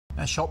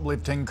Now,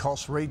 shoplifting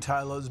costs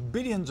retailers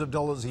billions of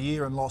dollars a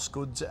year in lost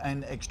goods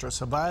and extra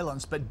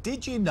surveillance. But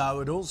did you know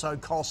it also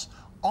costs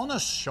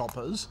honest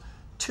shoppers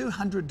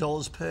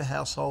 $200 per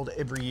household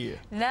every year?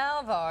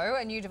 Now, though,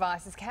 a new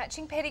device is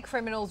catching petty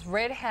criminals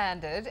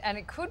red-handed, and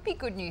it could be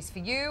good news for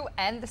you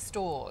and the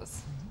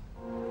stores.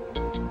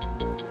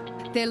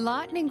 They're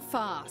lightning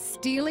fast,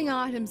 stealing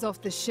items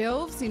off the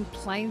shelves in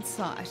plain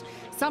sight.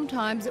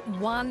 Sometimes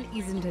one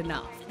isn't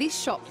enough. This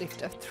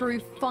shoplifter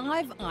threw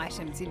 5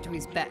 items into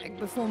his bag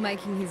before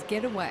making his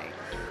getaway.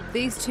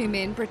 These 2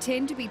 men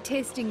pretend to be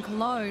testing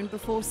cologne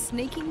before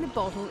sneaking the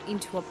bottle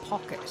into a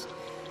pocket.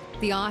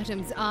 The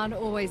items aren't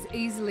always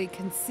easily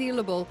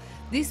concealable.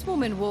 This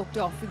woman walked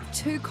off with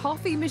 2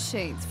 coffee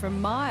machines from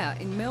Myer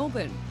in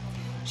Melbourne.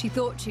 She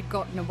thought she'd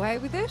gotten away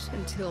with it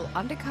until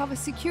undercover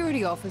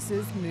security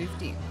officers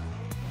moved in.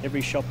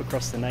 Every shop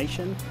across the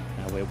nation,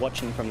 we're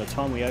watching from the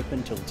time we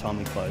open till the time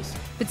we close.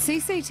 But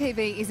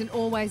CCTV isn't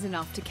always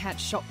enough to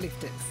catch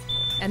shoplifters.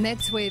 And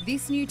that's where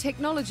this new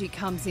technology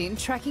comes in,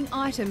 tracking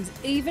items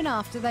even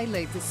after they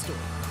leave the store.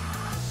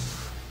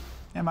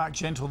 Now, Mark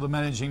Gentle, the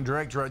Managing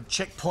Director at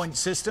Checkpoint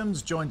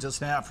Systems, joins us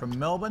now from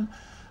Melbourne.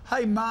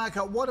 Hey Mark,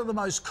 what are the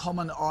most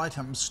common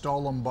items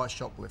stolen by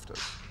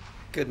shoplifters?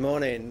 Good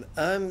morning.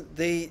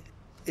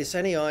 It's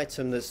any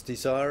item that's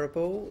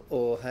desirable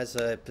or has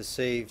a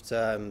perceived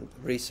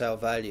resale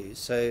value.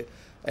 So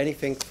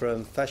anything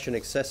from fashion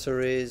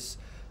accessories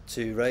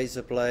to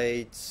razor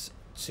blades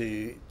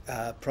to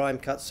prime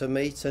cuts of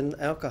meat and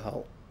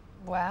alcohol.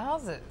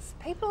 Wowzers.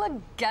 People are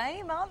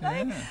game, aren't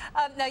they?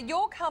 Yeah. Now,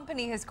 your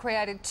company has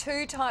created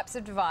 2 types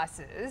of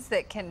devices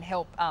that can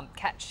help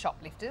catch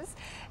shoplifters.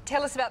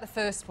 Tell us about the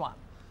first one.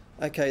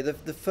 Okay, the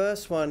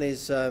first one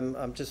is,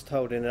 I'm just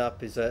holding it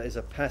up, is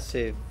a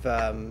passive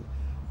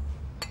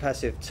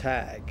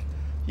tag.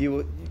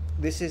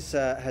 This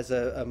has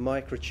a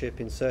microchip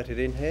inserted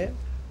in here,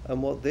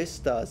 and what this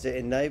does, it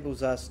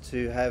enables us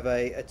to have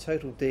a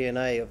total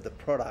DNA of the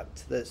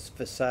product that's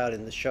for sale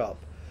in the shop.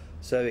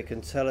 So it can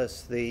tell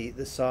us the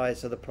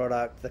size of the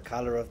product, the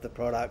colour of the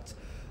product,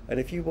 and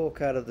if you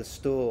walk out of the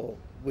store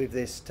with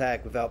this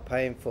tag without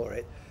paying for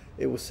it,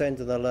 it will send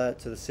an alert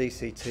to the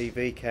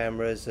CCTV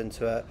cameras and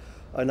to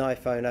an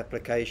iPhone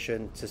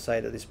application to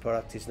say that this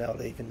product is now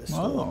leaving the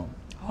store.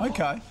 Oh,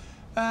 okay.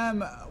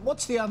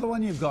 What's the other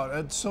one you've got?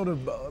 It's sort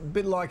of a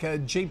bit like a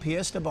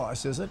GPS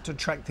device, is it, to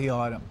track the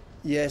item?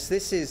 Yes,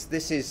 this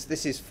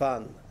is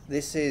fun.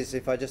 This is,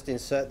 if I just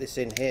insert this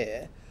in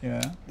here.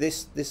 Yeah.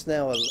 This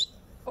now.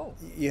 Oh.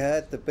 You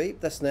had the beep.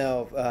 That's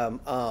now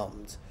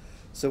armed.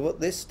 So what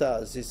this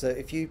does is that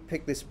if you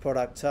pick this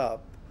product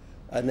up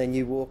and then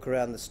you walk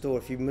around the store,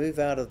 if you move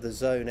out of the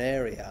zone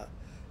area,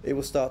 it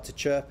will start to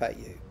chirp at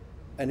you.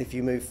 And if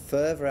you move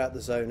further out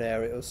the zone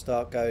area, it will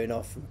start going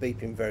off and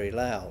beeping very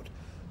loud.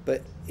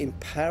 But in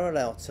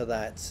parallel to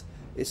that,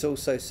 it's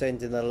also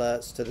sending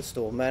alerts to the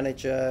store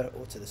manager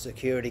or to the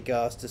security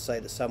guards to say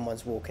that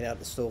someone's walking out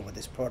the store with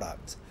this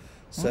product.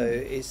 So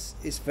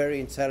it's very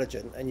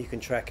intelligent, and you can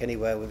track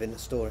anywhere within the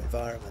store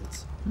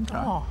environment. Okay.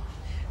 Oh,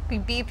 be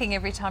beeping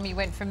every time you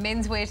went from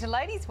menswear to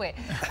ladieswear.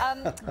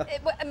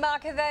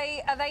 Mark, are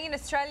they in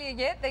Australia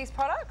yet, these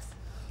products?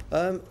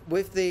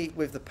 With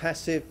the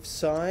passive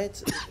side,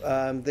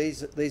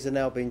 these are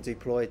now being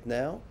deployed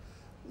now.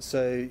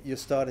 So you're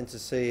starting to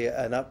see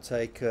an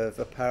uptake of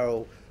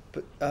apparel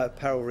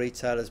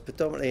retailers,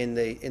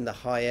 predominantly in the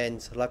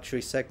high-end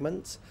luxury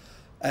segment.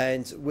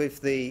 And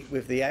with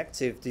the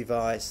active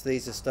device,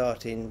 these are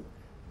starting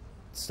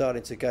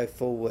to go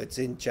forwards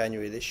in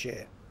January this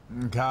year.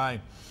 Okay.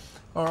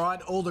 All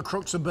right, all the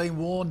crooks have been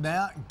warned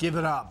now. Give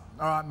it up.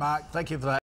 All right, Mark, thank you for that.